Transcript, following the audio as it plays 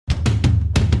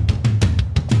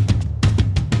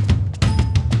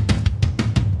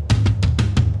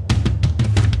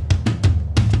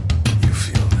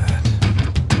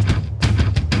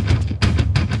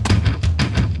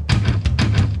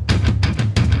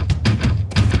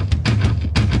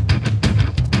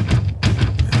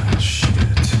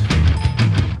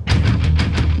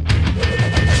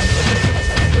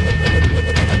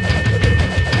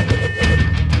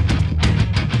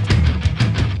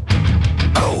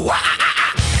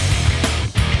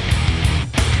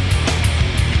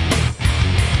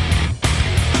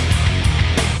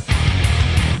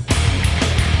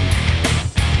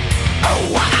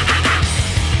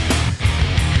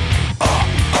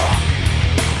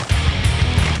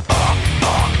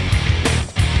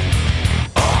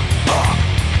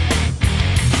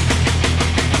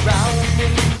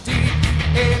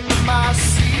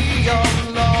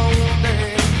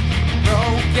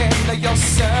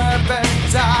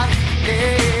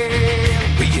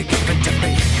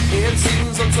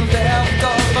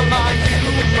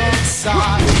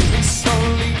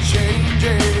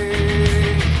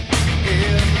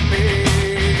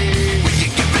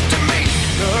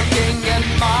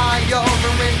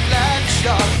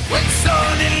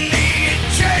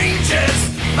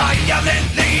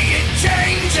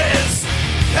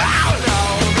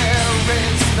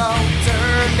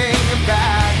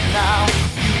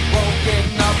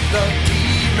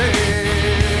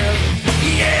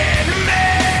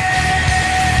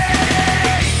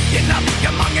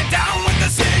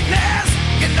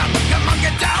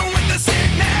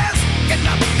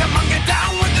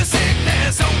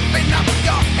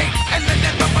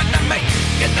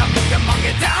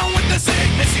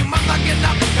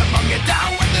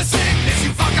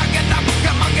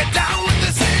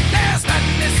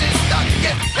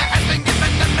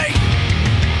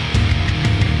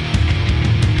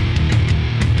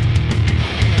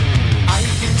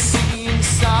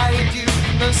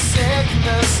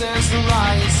voices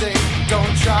rising.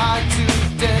 Don't try to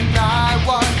deny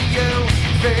what you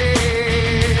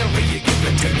feel. Will you give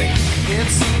it to me? It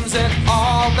seems that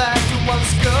all that was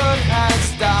good has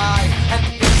died and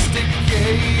is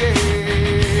decaying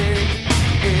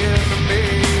in me.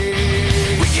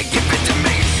 Will you give it to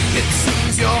me? It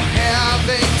seems you're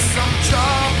having some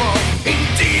trouble In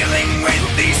dealing with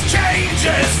these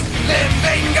changes,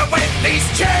 living with these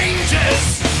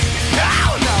changes. now.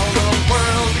 Now the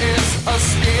world is a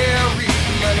scary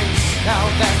place. Now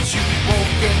that you've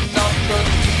woken up the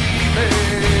demon.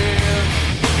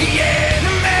 The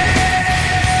enemy.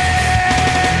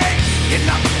 Get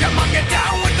up, come on, get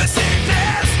down with the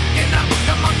sickness. Get up,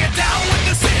 come on, get down with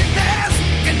the sickness.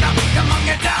 Get up, come on,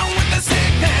 get down with the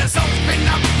sickness. Open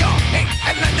up your hate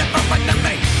and let it open to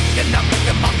me. Get up,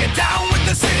 come on, get down with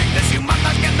the sickness. You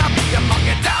mother, get up, come on,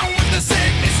 get down with the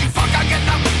sickness. You fucker, get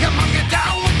up, come on, get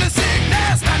down with the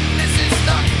sickness. And this is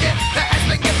the gift that has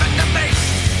been given to me.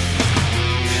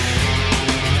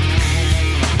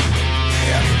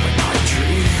 And when I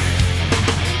dream,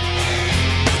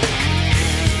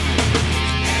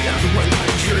 and when I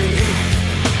dream,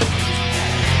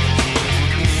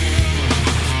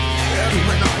 and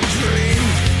when I dream,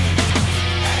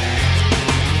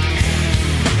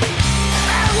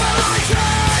 and when I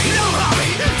dream. No, mommy,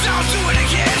 don't do it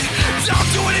again. Don't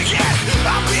do it again.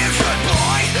 I'll be a good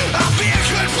boy. I'll be a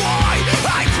good boy.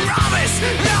 I promise.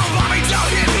 No, mommy,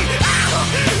 don't hit me. Ow!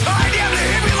 I never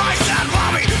hit me like that,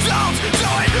 mommy. Don't do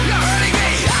it. You're hurting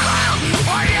me. Ow!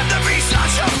 I am to be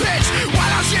such a bitch. Why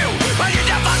don't you? Why you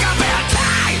just fuck up and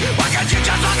die? Why can't you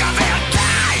just fuck up and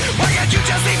die? Why can't you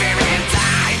just leave me and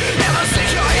die? Never stick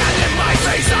your hand in my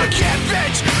face again,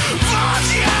 bitch. Fuck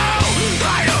you.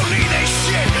 I don't need this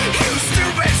shit. You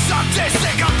stupid,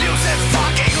 sadistic, abusive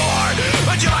fucking whore.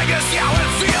 Would you like to see how it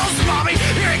feels, mommy?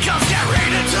 Here it comes, get ready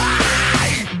to die.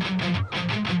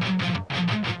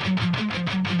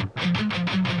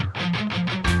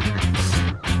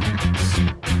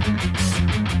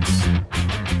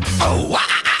 Oh,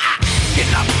 get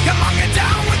up, come on,